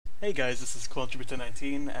Hey guys, this is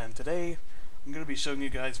Contributor19, and today I'm going to be showing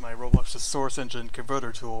you guys my Roblox's source engine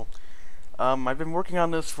converter tool. I've been working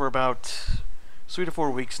on this for about 3 to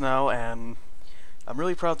 4 weeks now, and I'm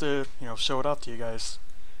really proud to, show it off to you guys.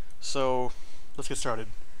 So, let's get started.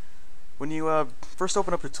 When you first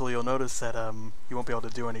open up the tool, you'll notice that you won't be able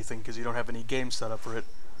to do anything because you don't have any games set up for it.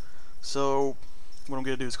 So, what I'm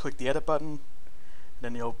going to do is click the edit button,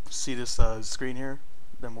 then you'll see this screen here.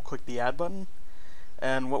 Then we'll click the add button.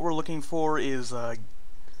 And what we're looking for is a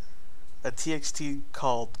txt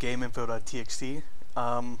called gameinfo.txt.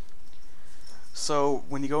 So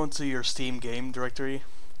when you go into your Steam game directory,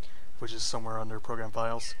 which is somewhere under program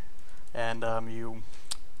files, and you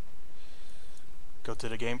go to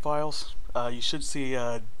the game files, you should see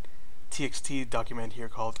a txt document here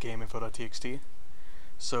called gameinfo.txt.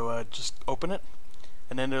 So just open it,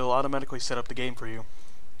 and then it'll automatically set up the game for you.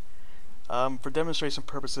 For demonstration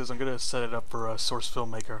purposes, I'm going to set it up for a Source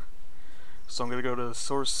Filmmaker. So I'm going to go to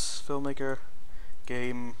Source Filmmaker,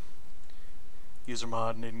 Game, User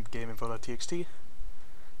Mod, and GameInfo.txt,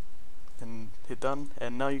 and hit Done.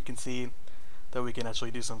 And now you can see that we can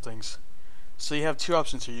actually do some things. So you have two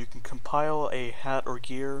options here. You can compile a hat or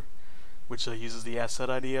gear, which uses the asset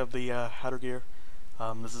ID of the hat or gear.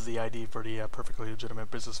 This is the ID for the perfectly legitimate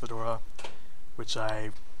business fedora, which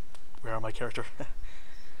I wear on my character.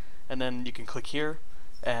 And then you can click here,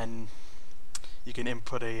 and you can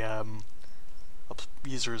input a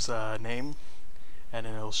user's name, and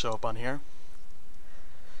then it'll show up on here.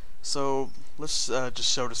 So let's just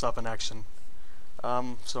show this off in action. So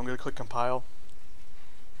I'm going to click compile,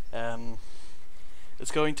 and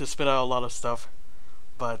it's going to spit out a lot of stuff,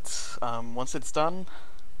 but once it's done,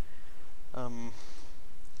 it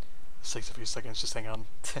takes a few seconds, just hang on.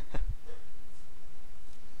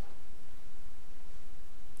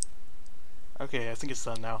 Okay, I think it's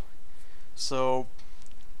done now. So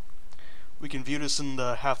we can view this in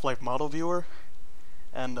the Half-Life model viewer,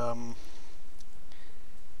 and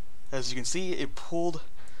as you can see, it pulled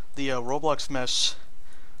the Roblox mesh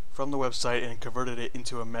from the website and converted it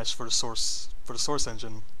into a mesh for the source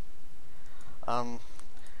engine.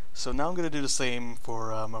 So now I'm going to do the same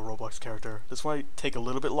for a Roblox character. This might take a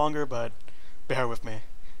little bit longer, but bear with me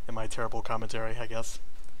in my terrible commentary, I guess.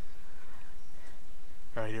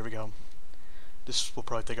 Alright, here we go. This will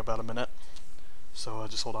probably take about a minute, so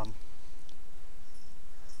just hold on.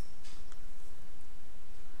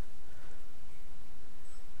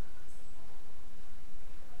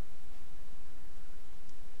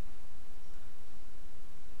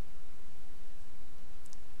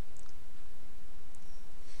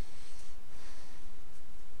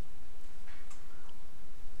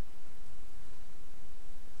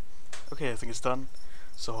 Okay, I think it's done,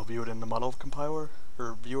 so I'll view it in the model compiler,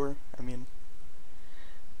 or viewer, I mean.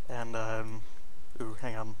 And, ooh,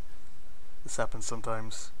 hang on. This happens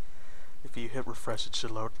sometimes. If you hit refresh, it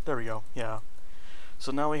should load. There we go, yeah.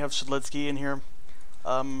 So now we have Shedletsky in here.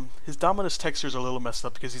 His Dominus textures are a little messed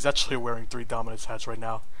up because he's actually wearing 3 Dominus hats right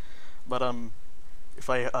now. But, if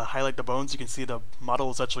I highlight the bones, you can see the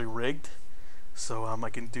model is actually rigged. So, I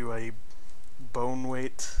can do a bone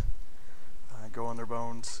weight, go under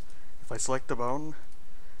bones. If I select the bone,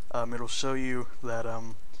 it'll show you that,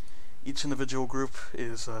 each individual group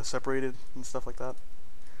is separated and stuff like that.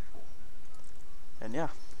 And yeah,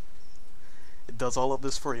 it does all of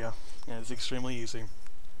this for you, and it's extremely easy.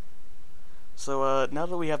 So now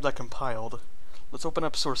that we have that compiled, let's open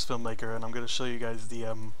up Source Filmmaker, and I'm going to show you guys the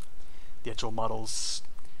actual models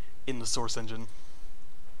in the source engine.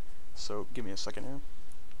 So give me a second here.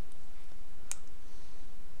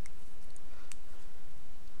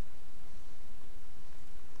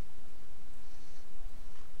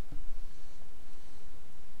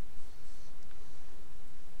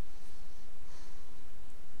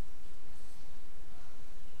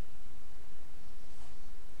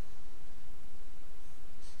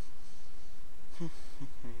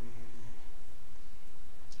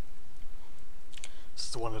 This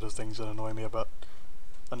is one of those things that annoyed me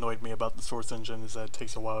about the source engine, is that it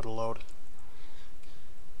takes a while to load.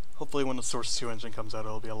 Hopefully when the Source 2 engine comes out,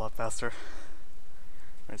 it'll be a lot faster.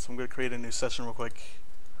 Alright, so I'm going to create a new session real quick.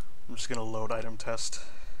 I'm just going to load item test.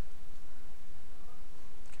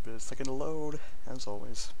 Give it a second to load, as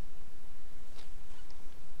always.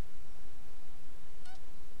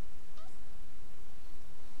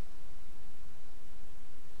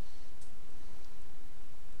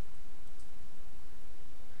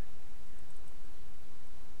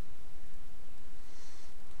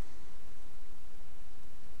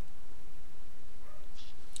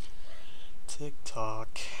 Tick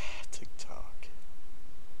tock, tick tock.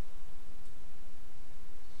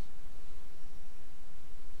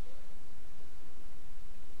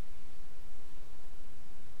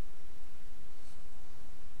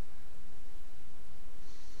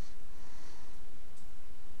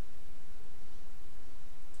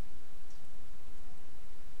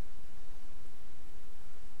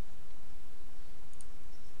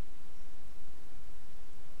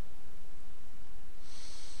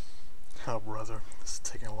 browser. This is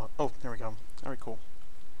taking a lot. Oh, there we go. Alright, cool.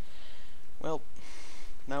 Well,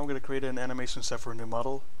 now I'm going to create an animation set for a new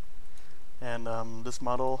model. And this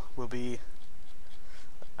model will be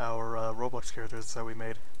our Roblox characters that we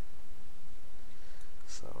made.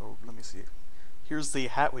 So, let me see. Here's the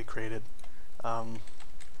hat we created.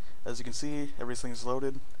 As you can see, everything's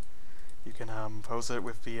loaded. You can pose it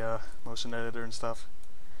with the motion editor and stuff.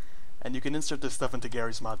 And you can insert this stuff into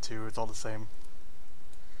Gary's mod too, it's all the same.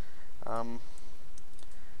 I'm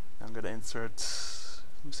going to insert,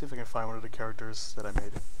 let me see if I can find one of the characters that I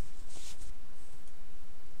made.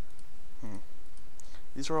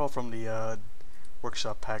 These are all from the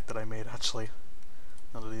workshop pack that I made, actually.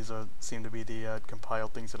 None of these seem to be the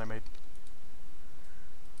compiled things that I made.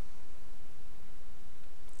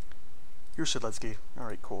 Here's Shedletsky.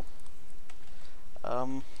 Alright, cool.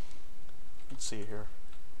 Let's see here.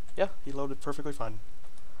 Yeah, he loaded perfectly fine.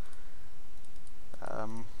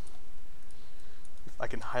 If I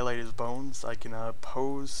can highlight his bones, I can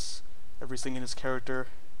pose everything in his character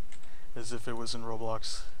as if it was in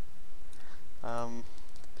Roblox.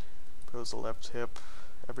 Pose the left hip,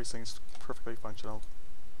 everything's perfectly functional.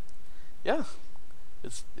 Yeah,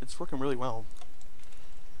 it's working really well.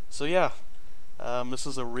 So yeah, this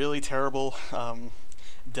is a really terrible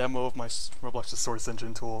demo of my Roblox's source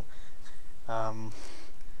engine tool. I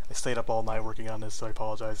stayed up all night working on this, so I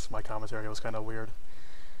apologize. My commentary was kind of weird.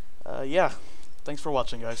 Yeah, thanks for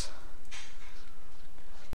watching, guys.